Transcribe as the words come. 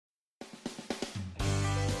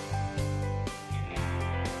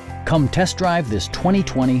Come test drive this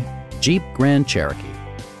 2020 Jeep Grand Cherokee.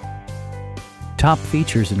 Top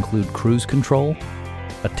features include cruise control,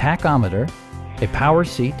 a tachometer, a power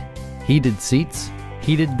seat, heated seats,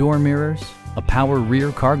 heated door mirrors, a power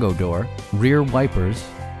rear cargo door, rear wipers,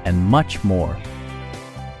 and much more.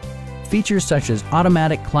 Features such as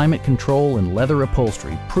automatic climate control and leather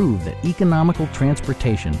upholstery prove that economical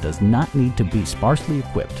transportation does not need to be sparsely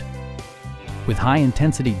equipped. With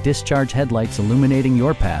high-intensity discharge headlights illuminating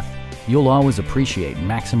your path, you'll always appreciate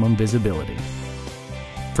maximum visibility.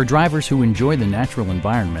 For drivers who enjoy the natural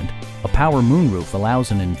environment, a power moonroof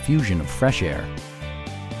allows an infusion of fresh air.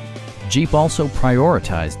 Jeep also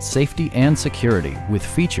prioritized safety and security with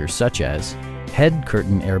features such as head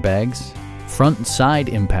curtain airbags, front and side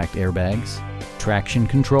impact airbags, traction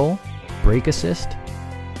control, brake assist,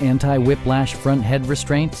 anti-whiplash front head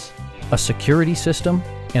restraints, a security system,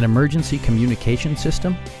 an emergency communication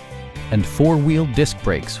system, and four-wheel disc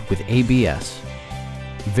brakes with ABS.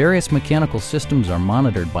 Various mechanical systems are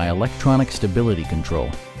monitored by electronic stability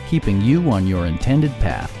control, keeping you on your intended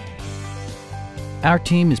path. Our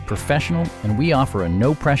team is professional and we offer a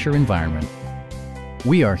no-pressure environment.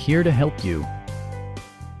 We are here to help you.